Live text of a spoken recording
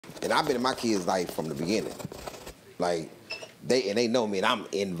And I've been in my kids' life from the beginning. Like, they know me, and I'm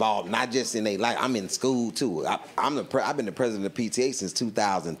involved, not just in their life. I'm in school, too. I've been the president of PTA since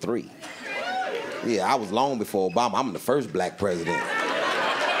 2003. Yeah, I was long before Obama. I'm the first black president.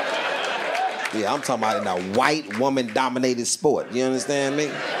 Yeah, I'm talking about in a white woman-dominated sport. You understand me?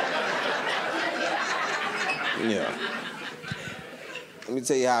 Yeah. Let me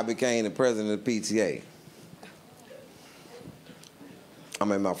tell you how I became the president of the PTA.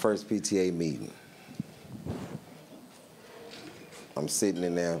 I'm in my first PTA meeting. I'm sitting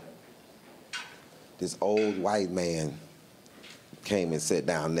in there. This old white man came and sat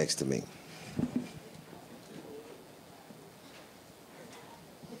down next to me.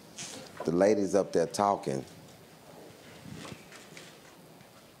 The lady's up there talking,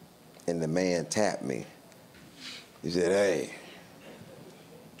 and the man tapped me. He said, "Hey,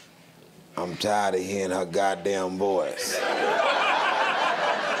 I'm tired of hearing her goddamn voice."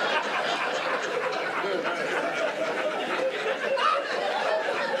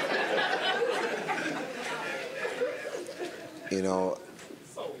 You know,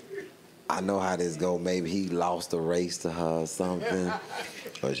 I know how this go. Maybe he lost a race to her or something.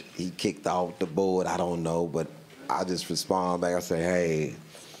 Or he kicked off the board, I don't know. But I just respond back. I say, "Hey,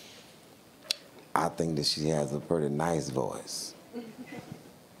 I think that she has a pretty nice voice."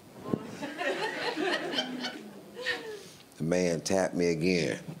 The man tapped me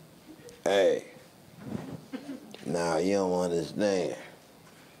again. "Hey, now you don't understand.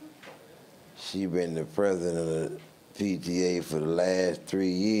 She been the president of the PTA for the last 3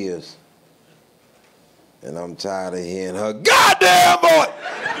 years, and I'm tired of hearing her goddamn voice."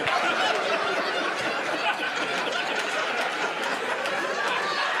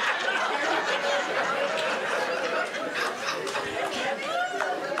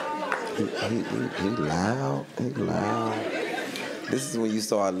 He loud, he loud. This is when you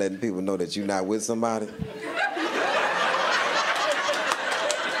start letting people know that you're not with somebody.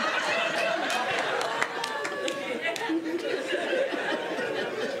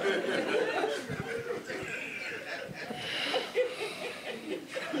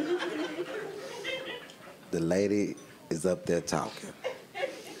 The lady is up there talking.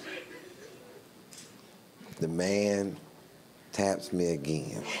 The man taps me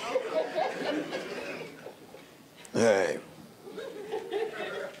again. "Hey,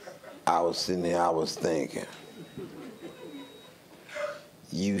 I was sitting there, I was thinking,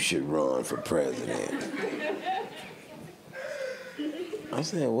 you should run for president." I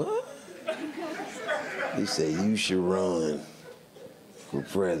said, "What?" He said, "You should run for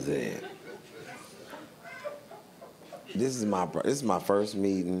president." This is my first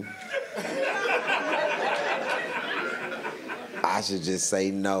meeting. I should just say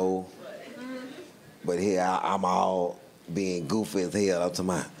no. But here I'm all being goofy as hell. I'm talking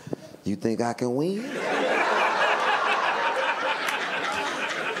about, "You think I can win?"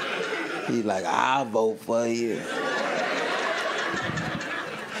 He's like, "I'll vote for you."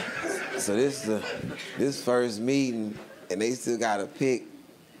 So this first meeting, and they still gotta pick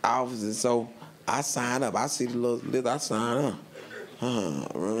officers. So I sign up. I see the little list. I sign up.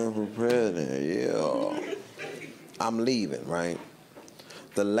 Running for president, yeah. I'm leaving, right?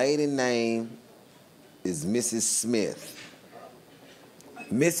 The lady name is Mrs. Smith.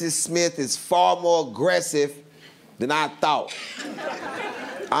 Mrs. Smith is far more aggressive than I thought.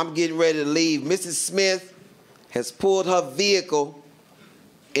 I'm getting ready to leave. Mrs. Smith has pulled her vehicle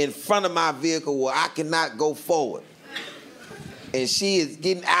in front of my vehicle where I cannot go forward. And she is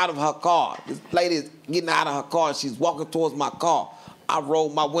getting out of her car. This lady is getting out of her car and she's walking towards my car. I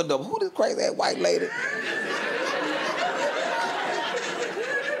rolled my window up. Who this crazy ass white lady?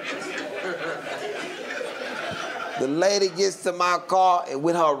 The lady gets to my car and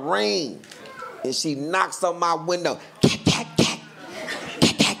with her ring, and she knocks on my window.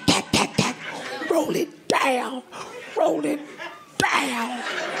 Roll it down, roll it down.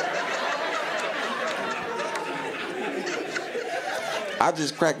 I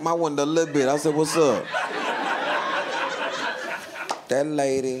just cracked my window a little bit. I said, "What's up?" That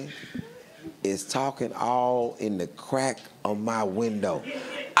lady is talking all in the crack of my window.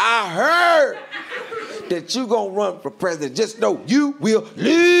 "I heard that you gonna run for president. Just know you will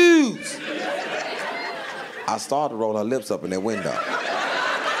lose." I started to roll her lips up in that window.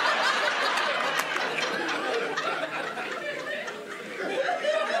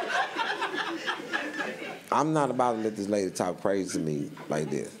 I'm not about to let this lady talk crazy to me like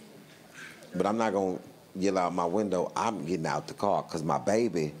this. But I'm not gonna yell out my window. I'm getting out the car because my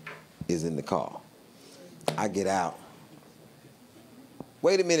baby is in the car. I get out.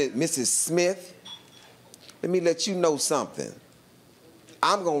 "Wait a minute, Mrs. Smith. Let me let you know something.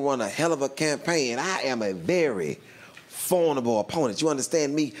 I'm going to run a hell of a campaign. I am a very formidable opponent. You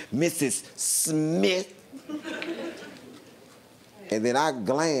understand me, Mrs. Smith? And then I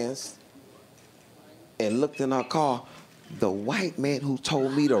glanced and looked in her car. The white man who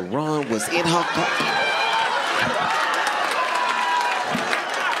told me to run was in her car.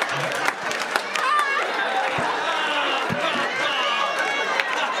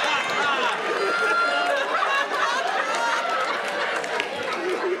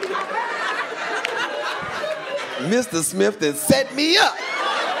 Mr. Smith then set me up.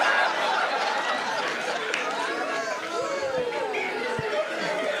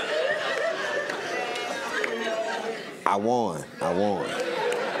 I won.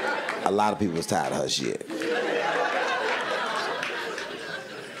 A lot of people was tired of her shit.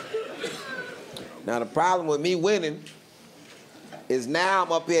 Now the problem with me winning is now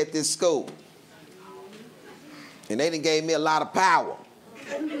I'm up here at this school. And they done gave me a lot of power.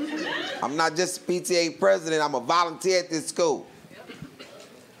 I'm not just PTA president, I'm a volunteer at this school.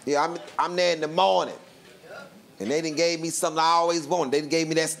 Yeah, I'm there in the morning. And they done gave me something I always wanted. They done gave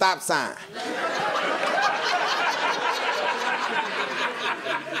me that stop sign.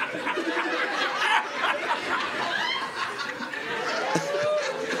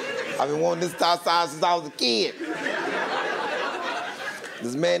 I've been wanting this stop sign since I was a kid.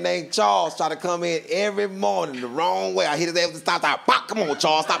 This man named Charles tried to come in every morning the wrong way. I hit his ass with the stop sign. Pop, come on,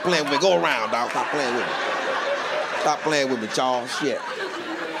 Charles, stop playing with me. Go around, dog. Stop playing with me. Stop playing with me, Charles. Shit.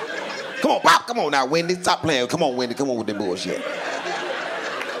 Come on, Pop. Come on now, Wendy. Stop playing. Come on, Wendy. Come on with that bullshit.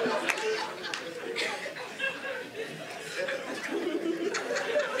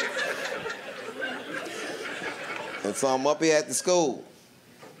 And so I'm up here at the school.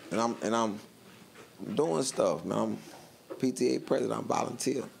 And I'm doing stuff, man. I'm PTA president, I'm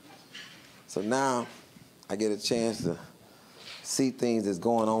volunteer. So now I get a chance to see things that's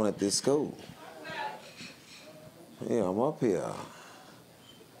going on at this school. Yeah, I'm up here.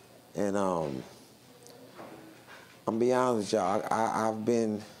 And I'm be honest with y'all, I've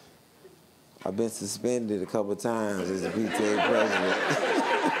been suspended a couple of times as a PTA president.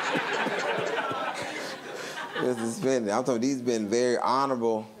 Been suspended. I'm talking, these been very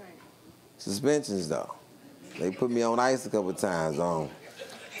honorable suspensions though. They put me on ice a couple of times.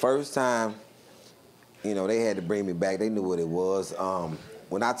 First time, you know, they had to bring me back. They knew what it was.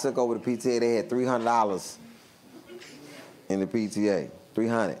 When I took over the PTA, they had $300 in the PTA,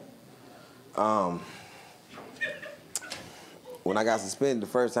 $300. When I got suspended the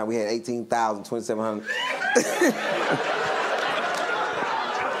first time, we had $18,000, $2,700.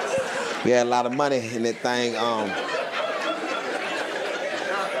 We had a lot of money in that thing.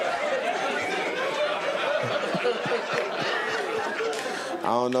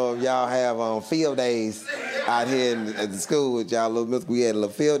 I don't know if y'all have field days out here at the school with y'all little middle school. We had a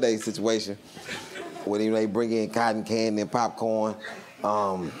little field day situation where they bring in cotton candy and popcorn.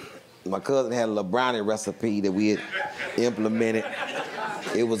 My cousin had a little brownie recipe that we had implemented.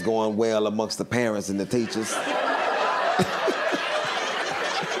 It was going well amongst the parents and the teachers.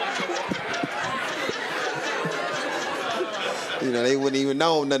 You know, they wouldn't even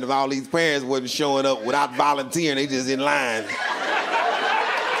know nothing if all these parents wasn't showing up without volunteering. They just in line.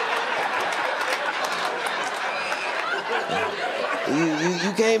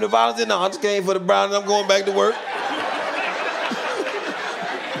 You came to volunteer? No, I just came for the brownies. I'm going back to work.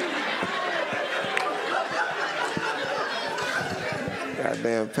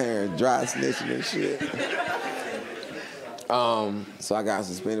 Goddamn parents dry snitching and shit. So I got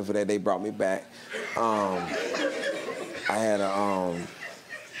suspended for that. They brought me back. I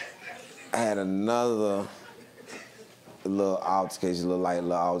had another little altercation,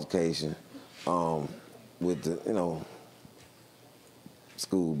 little altercation with the, you know,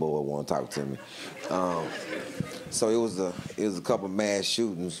 school board want to talk to me. So it was a couple mass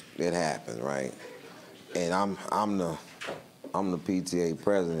shootings that happened, right? And I'm the PTA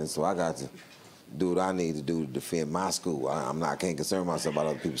president, so I got to do what I need to do to defend my school. I can't concern myself about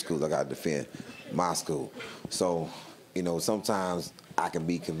other people's schools. I got to defend my school. So, you know, sometimes I can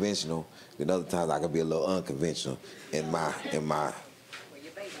be conventional, and other times I can be a little unconventional in my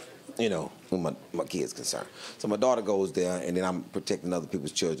you know, when my kids concerned. So my daughter goes there, and then I'm protecting other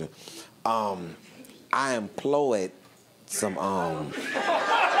people's children. I employed some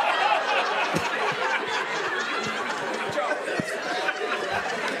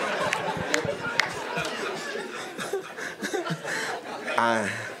I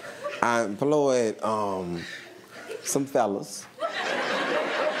employed some fellas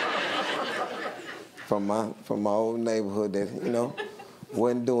from my old neighborhood that, you know,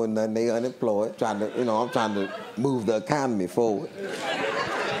 wasn't doing nothing. They unemployed, I'm trying to move the economy forward.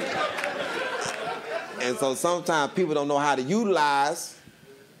 And so sometimes people don't know how to utilize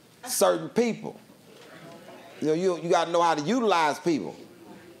certain people. You know, you got to know how to utilize people.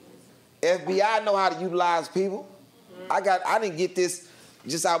 FBI know how to utilize people. I didn't get this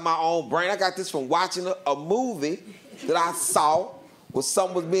just out of my own brain. I got this from watching a movie that I saw where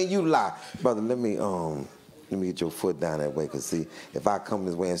something was being utilized. Brother, let me get your foot down that way, because see, if I come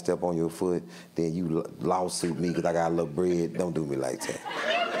this way and step on your foot, then you lawsuit me because I got a little bread. Don't do me like that.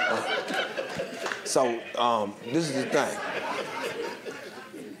 So, this is the thing.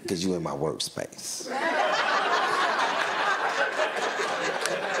 Because you in my workspace.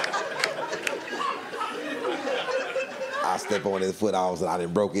 I step on his foot, all of a sudden I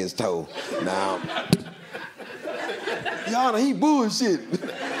done broke his toe. Now, Your Honor, he bullshit.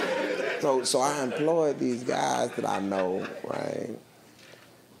 So I employed these guys that I know, right?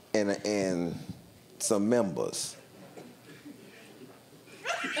 And some members.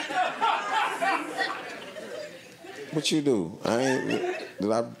 What you do?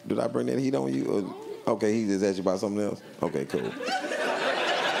 Did I bring that heat on you? Or, okay, he just asked you about something else? Okay, cool.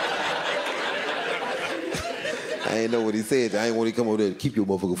 I ain't know what he said. I ain't want to come over there and keep your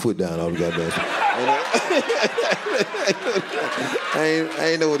motherfucking foot down all the goddamn time. I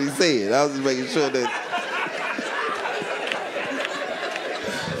ain't know what he said. I was just making sure that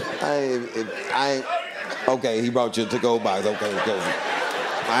I ain't okay, he brought you a to-go box. Okay, cool.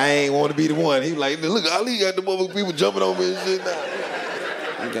 I ain't want to be the one. He was like, look, Ali got the motherfucking people jumping on me and shit now.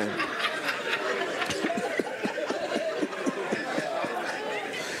 Okay.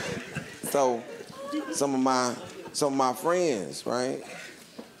 So some of my friends, right?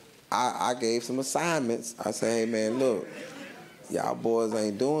 I gave some assignments. I said, hey man, look, y'all boys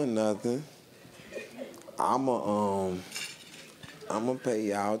ain't doing nothing. I'ma pay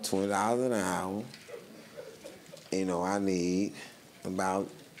y'all $20 an hour. You know, I need about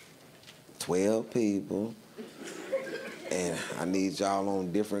 12 people, and I need y'all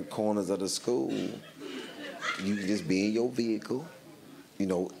on different corners of the school. You can just be in your vehicle, you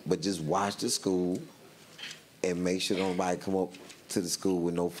know, but just watch the school and make sure nobody come up to the school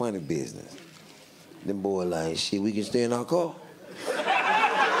with no funny business. Them boys like, shit, we can stay in our car.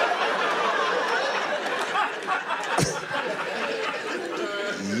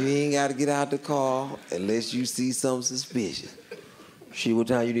 You ain't got to get out the car unless you see something suspicious. Shit, what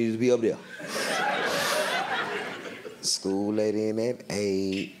time you need to be up there? School let in at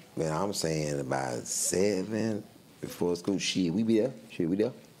 8. Man, I'm saying about 7 before school. Shit, we be there. Shit, we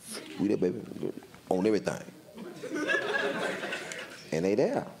there. We there, baby. On everything. And they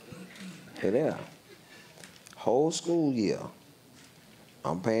there. They there. Whole school year,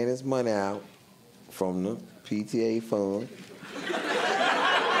 I'm paying this money out from the PTA fund.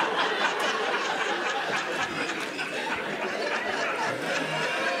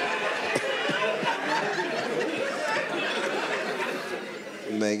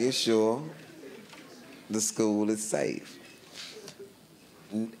 Making sure the school is safe.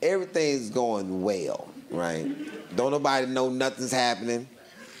 Everything's going well, right? Don't nobody know nothing's happening.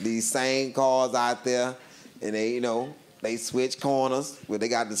 These same cars out there, and they, you know, they switch corners where they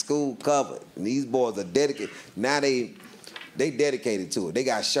got the school covered. And these boys are dedicated. Now they dedicated to it. They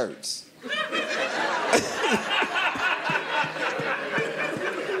got shirts.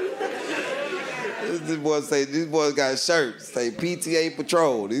 These boys got shirts. Say PTA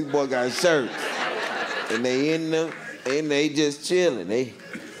Patrol. These boys got shirts. And they in them, and they just chilling. They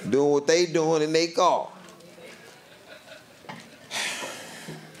doing what they doing in their car.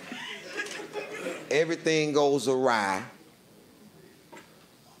 Everything goes awry.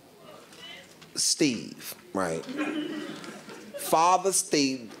 Steve, right? Father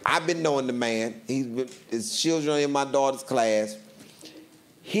Steve, I've been knowing the man. His children in my daughter's class.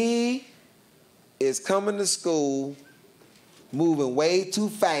 He is coming to school moving way too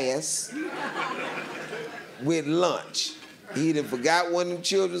fast with lunch. He done forgot one of them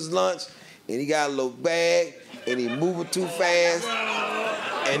children's lunch, and he got a little bag, and he moving too fast,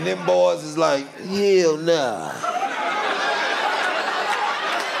 and them boys is like, hell nah.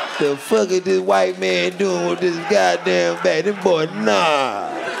 The fuck is this white man doing with this goddamn bag? Them boys, nah.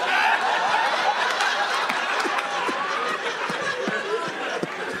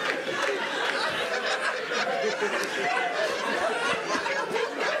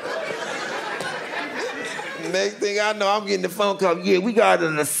 Next thing I know, I'm getting the phone call. Yeah, we got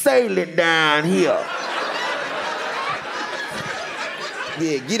an assailant down here.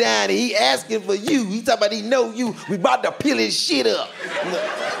 Yeah, get down here. He asking for you. He talking about he know you. We about to peel his shit up.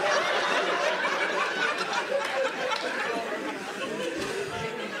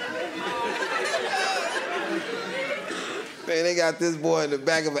 Man, they got this boy in the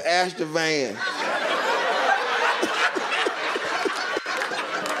back of an Astra van.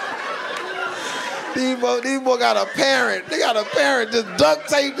 These boys got a parent. They got a parent just duct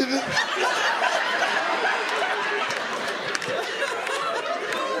taped to this.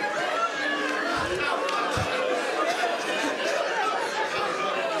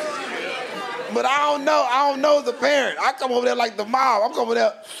 But I don't know the parent. I come over there like the mob. I'm coming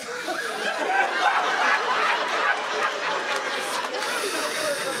there.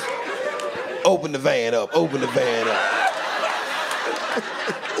 Open the van up, open the van up.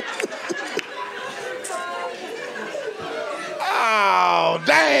 Oh,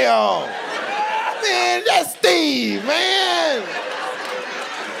 damn. Man, that's Steve, man.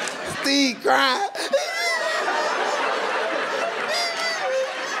 Steve crying.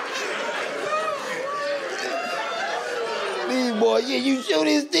 These boys, yeah, you show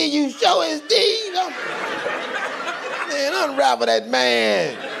this Steve, you show it, Steve. Man, unravel that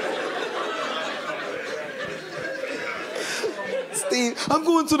man. Steve, I'm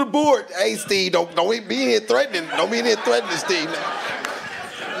going to the board. Hey, Steve, don't be in here threatening. Don't be in here threatening, Steve.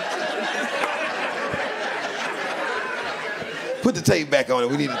 Put the tape back on it.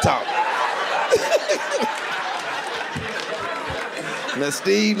 We need to talk. Now,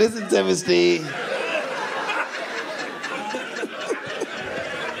 Steve, listen to me, Steve.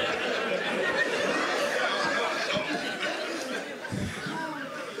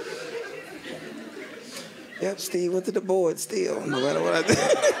 Yep, Steve went to the board still, no matter what I did.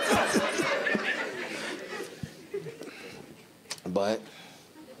 But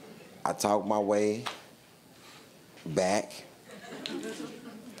I talked my way back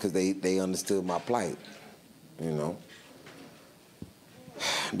because they understood my plight, you know.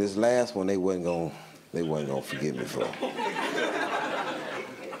 This last one they wasn't gonna forgive me for.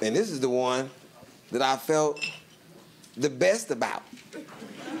 And this is the one that I felt the best about.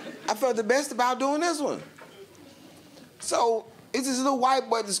 I felt the best about doing this one. So it's this little white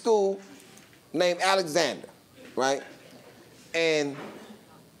boy at the school named Alexander, right? And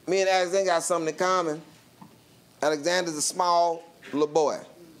me and Alexander got something in common. Alexander's a small little boy.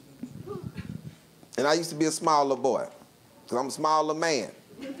 And I used to be a small little boy, because I'm a small little man.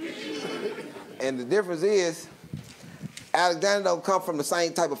 And the difference is, Alexander don't come from the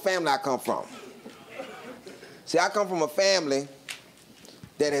same type of family I come from. See, I come from a family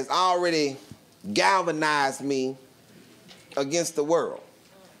that has already galvanized me against the world.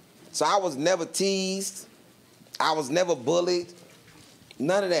 So I was never teased. I was never bullied.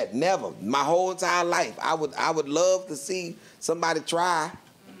 None of that, never. My whole entire life, I would love to see somebody try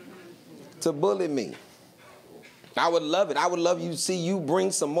to bully me. I would love it. I would love you to see you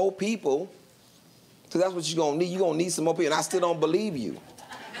bring some more people, because that's what you're going to need. You're going to need some more people, and I still don't believe you.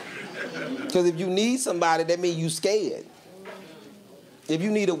 Because if you need somebody, that means you scared. If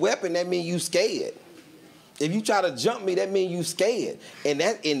you need a weapon, that means you scared. If you try to jump me, that means you scared. And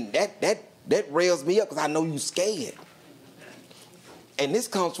that rails me up, because I know you scared. And this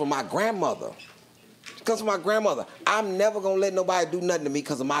comes from my grandmother. It comes from my grandmother. I'm never going to let nobody do nothing to me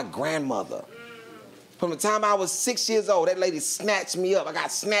because of my grandmother. From the time I was 6 years old, that lady snatched me up. I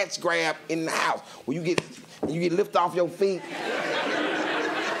got snatch grabbed in the house. When you get lifted off your feet.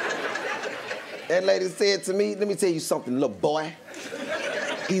 That lady said to me, let me tell you something, little boy.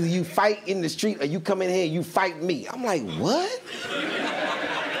 Either you fight in the street or you come in here and you fight me. I'm like, what?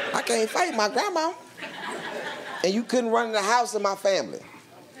 I can't fight my grandma. And you couldn't run in the house of my family.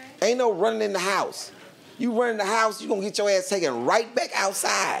 Ain't no running in the house. You run in the house, you're going to get your ass taken right back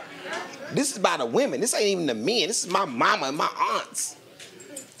outside. This is by the women. This ain't even the men. This is my mama and my aunts.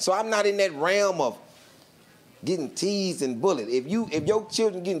 So I'm not in that realm of getting teased and bullied. If your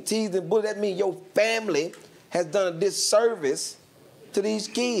children getting teased and bullied, that means your family has done a disservice to these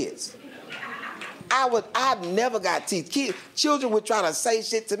kids. I never got teased. Children would try to say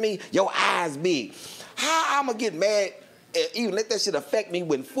shit to me, your eyes big. How I'm gonna get mad and even let that shit affect me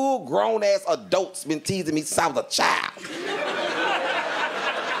when full grown ass adults been teasing me since I was a child?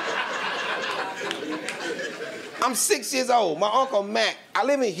 I'm 6 years old. My Uncle Mac, I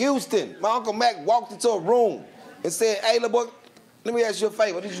live in Houston. My Uncle Mac walked into a room and said, hey, little boy, let me ask you a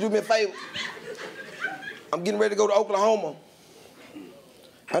favor. Did you do me a favor? I'm getting ready to go to Oklahoma.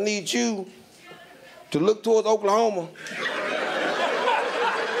 I need you to look towards Oklahoma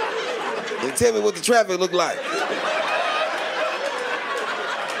and tell me what the traffic look like.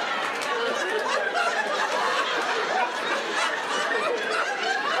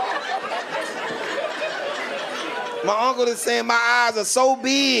 My uncle is saying my eyes are so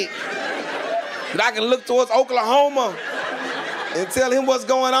big that I can look towards Oklahoma and tell him what's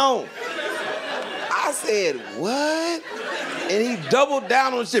going on. I said, what? And he doubled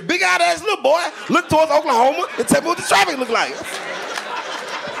down on the shit. Big-eyed ass little boy, look towards Oklahoma and tell me what the traffic look like.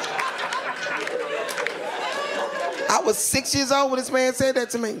 I was 6 years old when this man said that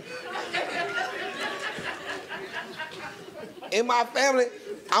to me. In my family,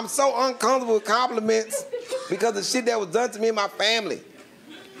 I'm so uncomfortable with compliments because of shit that was done to me in my family.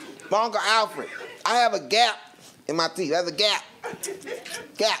 My Uncle Alfred, I have a gap in my teeth. There's a gap.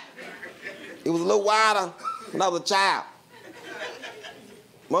 Gap. It was a little wider when I was a child.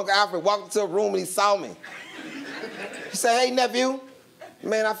 My Uncle Alfred walked into a room and he saw me. He said, "Hey, nephew."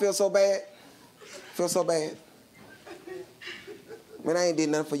 Man, I feel so bad. Feel so bad. Man, I ain't did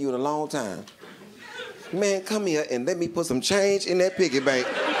nothing for you in a long time. Man, come here and let me put some change in that piggy bank.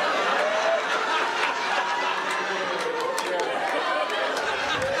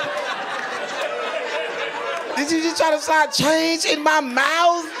 Did you just try to slide change in my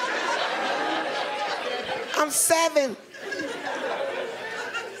mouth? I'm 7.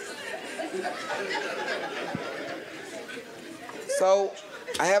 So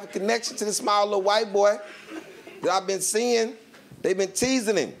I have a connection to this small little white boy that I've been seeing. They've been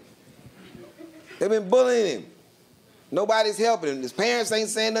teasing him. They've been bullying him. Nobody's helping him. His parents ain't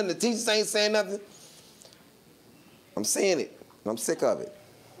saying nothing. The teachers ain't saying nothing. I'm seeing it. I'm sick of it.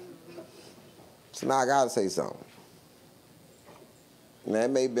 So now I gotta say something. Now, it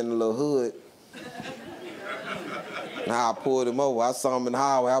may have been a little hood. Now I pulled him over. I saw him in the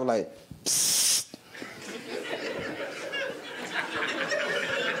highway. I was like, psst.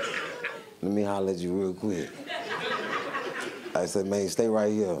 Let me holler at you real quick. I said, man, stay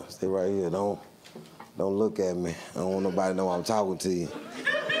right here. Stay right here. Don't look at me. I don't want nobody to know I'm talking to you.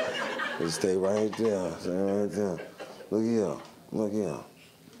 Just stay right there. Stay right there. Look here. Look here.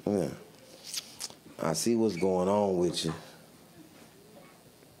 Yeah. I see what's going on with you.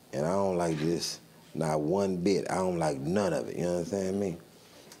 And I don't like this. Not one bit. I don't like none of it. You understand me?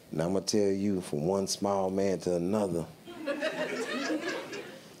 Now I'm going to tell you from one small man to another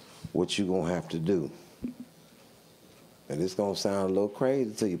what you going to have to do. And this going to sound a little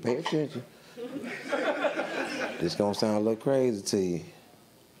crazy to you. Pay attention. This going to sound a little crazy to you,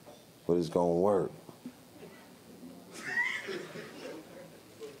 but it's going to work.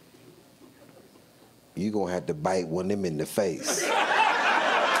 You're going to have to bite one of them in the face.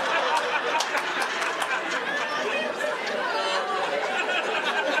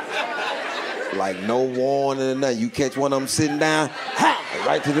 Like no warning or nothing. You catch one of them sitting down, ha,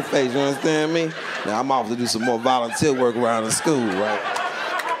 right to the face, you understand me? Now I'm off to do some more volunteer work around the school, right?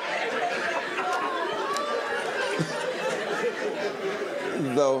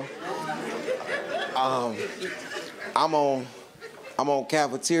 So, I'm on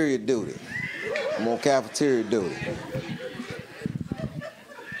cafeteria duty. I'm on cafeteria duty.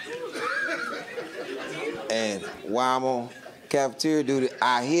 And while I'm on cafeteria duty,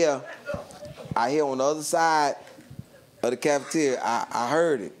 I hear on the other side of the cafeteria, I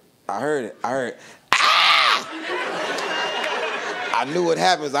heard it. Ah! I knew what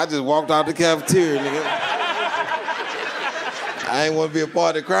happens. I just walked out the cafeteria, nigga. I ain't want to be a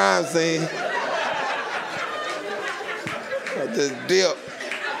part of the crime scene. I just dipped.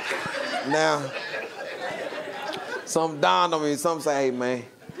 Now, something dawned on me. Some say, hey, man,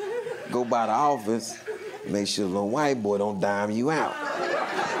 go by the office, make sure the little white boy don't dime you out.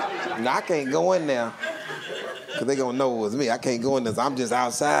 Now, I can't go in there, because they going to know it was me. I can't go in there, so I'm just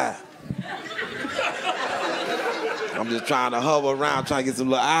outside. I'm just trying to hover around, trying to get some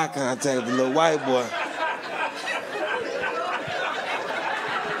little eye contact with the little white boy.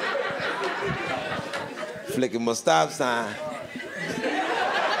 Flicking my stop sign.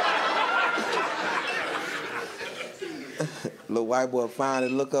 Little white boy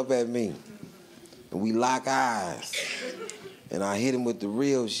finally look up at me, and we lock eyes. And I hit him with the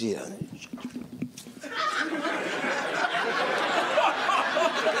real shit.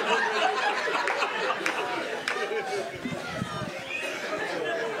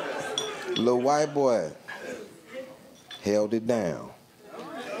 Little white boy held it down.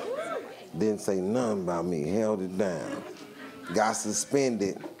 Didn't say nothing about me, held it down. Got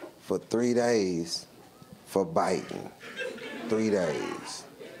suspended for 3 days for biting. 3 days.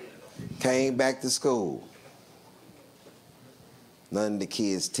 Came back to school. None of the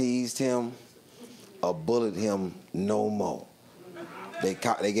kids teased him or bullied him no more. They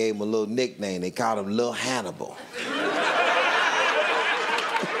gave him a little nickname. They called him Little Hannibal.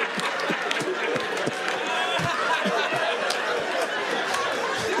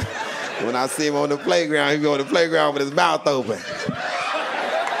 When I see him on the playground, he be on the playground with his mouth open.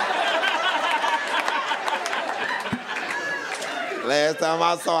 Last time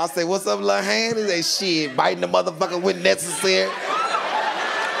I saw, I said, "What's up, little hand?" He said, "Shit, biting the motherfucker when necessary."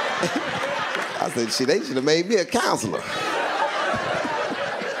 I said, "Shit, they should have made me a counselor."